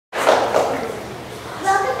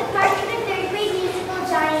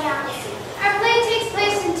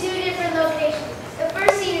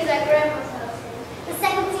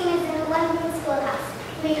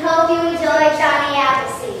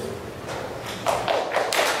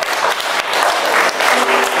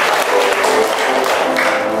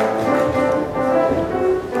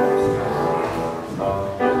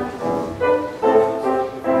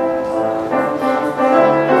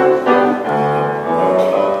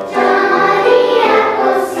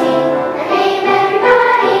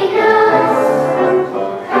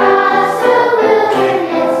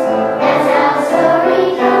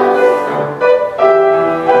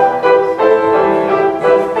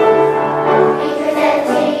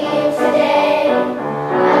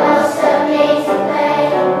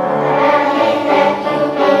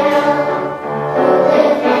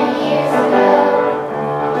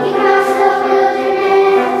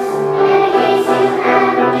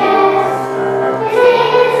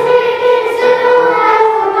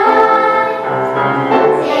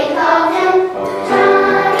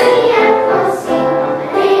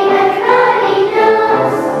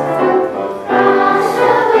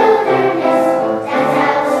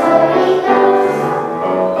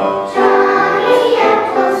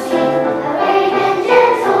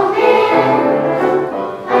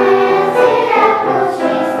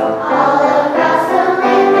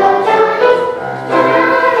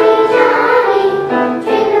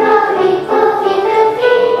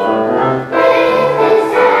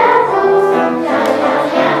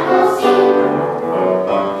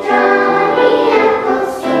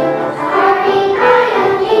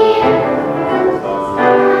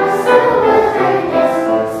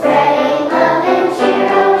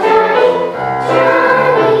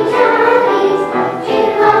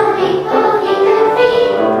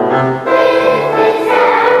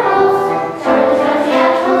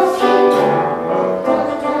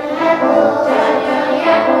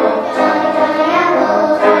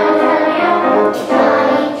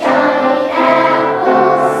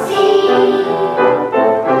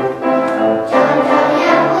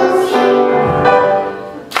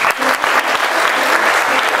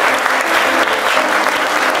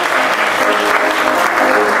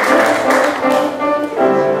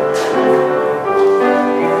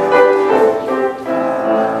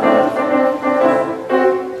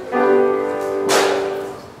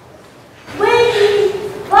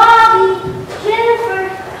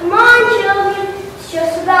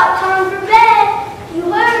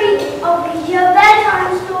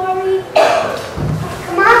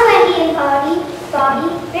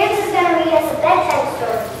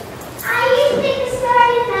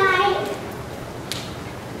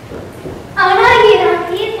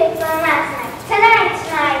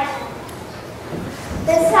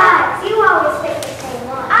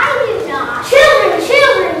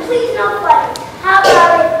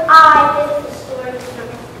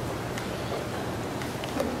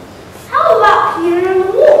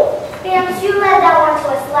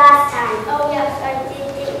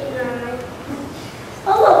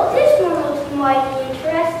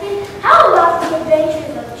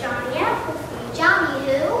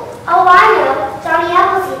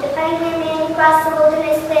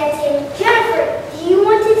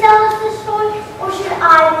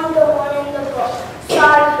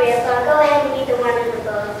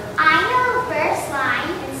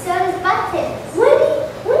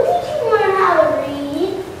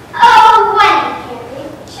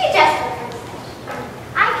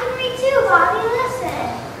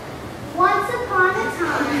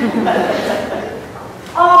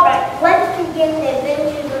All right, let's begin the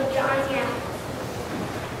adventures of Johnny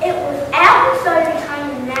Appleseed. It was after starting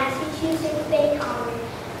time in Massachusetts Bay Colony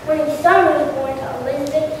when his son was born to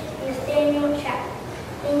Elizabeth and Nathaniel Chapman.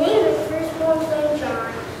 They named his firstborn son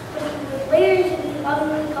John, but he was later to be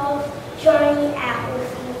lovingly called Johnny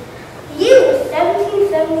Appleseed. The year was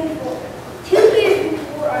 1774, 2 years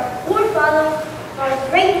before our forefathers, our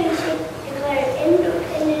great nation, declared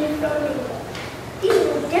independence from England. These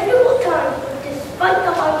were difficult times, but despite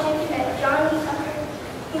the hardships that Johnny suffered,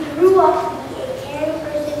 he grew up to be a caring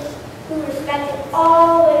person who respected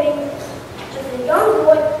all living things. As a young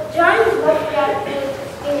boy, Johnny's work attitude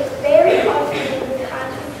made it very hard for him to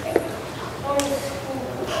concentrate on school.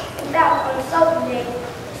 In fact, on some days,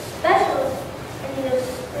 especially in the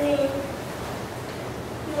spring,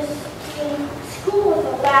 school was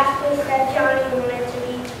the last place that Johnny wanted to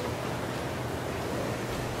be.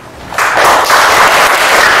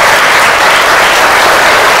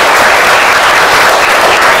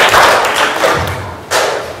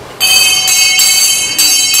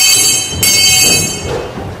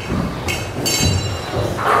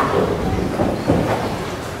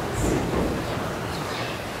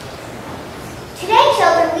 Today,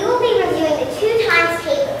 children, we will be reviewing the 2 times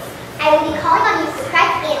tables. I will be calling on you for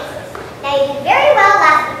correct answers. Now, you did very well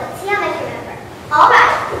last week. Let's see how much you remember. All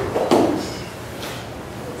right.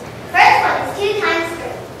 First one is 2 times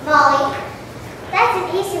 3. Molly. That's an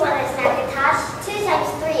easy one, Miss McIntosh. 2 times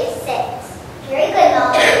 3 is 6. Very good,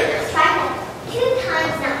 Molly. Let's try that. 2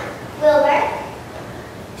 times 9. Wilbur.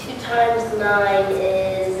 2 times 9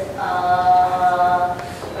 is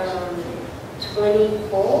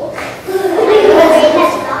 24.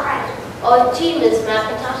 That's not right. Oh, gee, Miss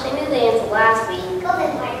McIntosh, I knew the answer last week. Well,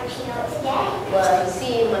 then why don't you know it today? Well, you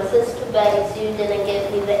see, my sister Betty Sue didn't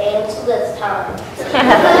give me the answer this time.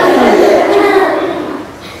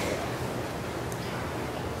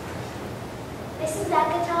 Mrs.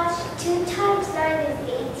 McIntosh, 2 times 9 is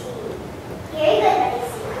 18. Very good, Betty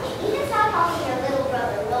Sue. You need to stop calling your little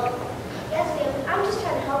brother Wilbur. Yes, ma'am. I'm just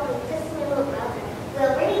trying to help him. This is my little brother.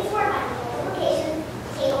 Wilbur needs more by multiplication.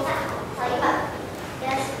 Tables at home. Tell your mother.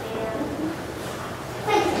 Yes, ma'am.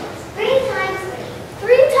 Quincy, 3 times 3.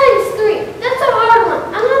 3 times 3. That's a hard one.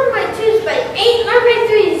 I'm on my 2s, but I ain't on my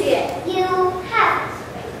 3s yet. You haven't.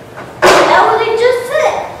 That's what I just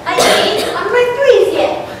said. I ain't on my 3s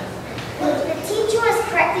yet. The teacher was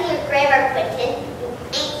correcting your grammar, Quentin. You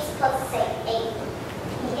ain't supposed to say 8.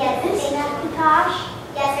 Yes, Miss McIntosh,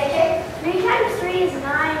 yes, Richard? 3 times 3 is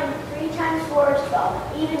 9, and 3 times 4 is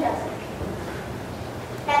 12. Even doesn't.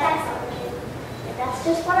 That's excellent, Richard. But that's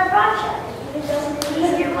just what I brought you. Even doesn't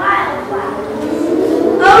mean you're wild.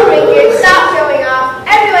 Oh, Richard, stop showing off.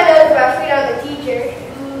 Everyone knows about Frito the teacher.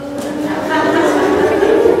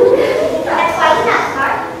 That's why you're not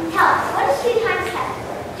smart. Tell us, what is 2 times 10?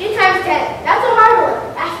 2 times 10. That's a hard one.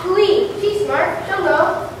 Ask Louise. She's smart. She'll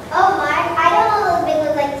know. Oh, Mark, I don't know those big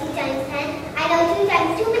ones like 2 times 10. I know 2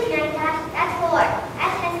 times 2, Miss McIntosh. That's 4.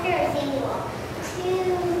 Ask Hester or Samuel.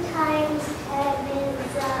 2 times 10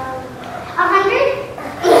 is, 100?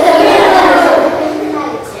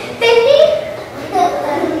 50?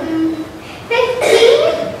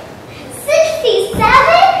 15? 67?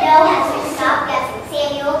 No, Hester, stop guessing.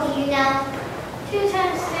 Samuel, do you know? 2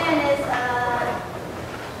 times 10 is,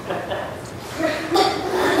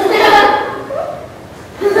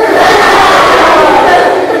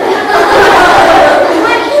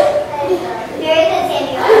 Very good,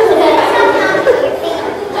 Samuel. Somehow put your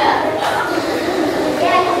finger.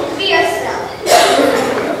 Yeah, be yourself.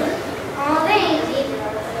 Oh, thanks,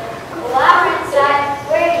 While we're inside,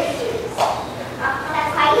 where are your shoes?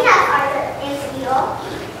 That's quite enough, Arthur and Samuel.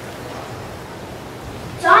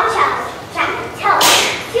 John Chapman, tell us.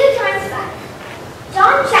 2 times 5.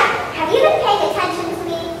 John Chapman, have you been paying attention to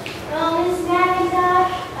me? oh, Miss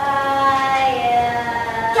McIntosh,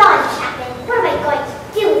 John Chapman, what am I going to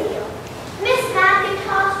do with you? Miss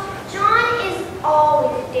McIntosh, John is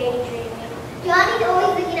always daydreaming. Johnny's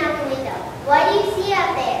always looking out the window. What do you see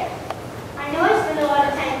out there? I know I spend a lot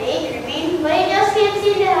of time daydreaming, but I just can't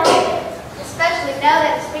seem to help it. Especially now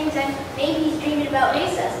that it's springtime, maybe he's dreaming about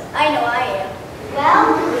recess. I know I am.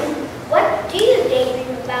 Well, What do you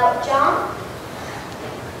daydream about, John?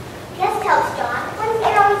 just tell us, John. What is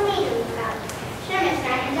there always daydreaming about? Sure, Miss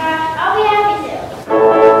McIntosh, I'll be happy to.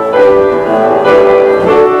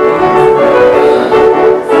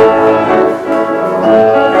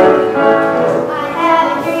 I have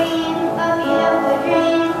a dream, a beautiful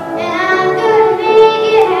dream, and I'm gonna make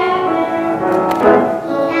it happen.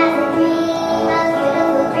 He has a dream, a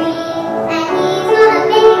beautiful dream, and he's gonna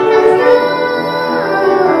make it come true.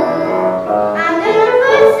 I'm gonna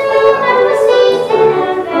put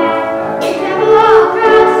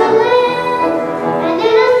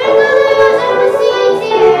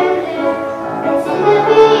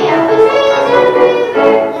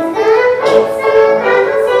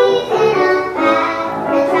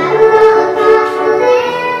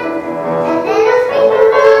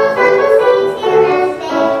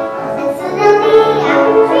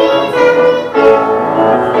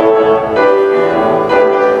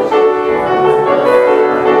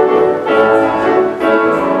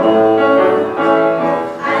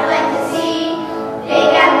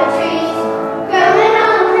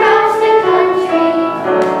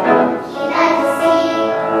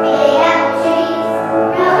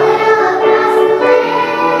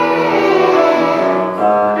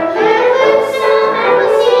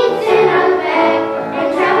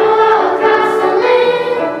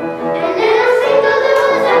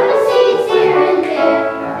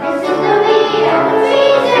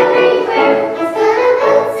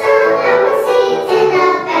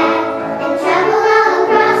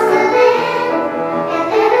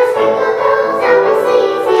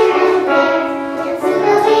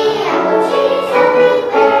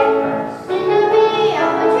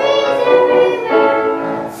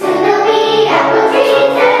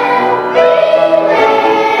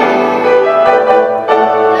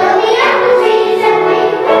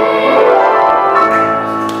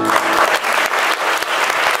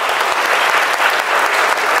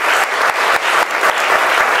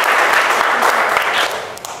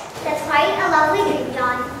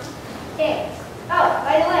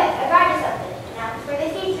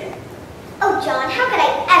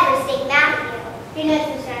Your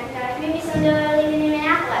nose is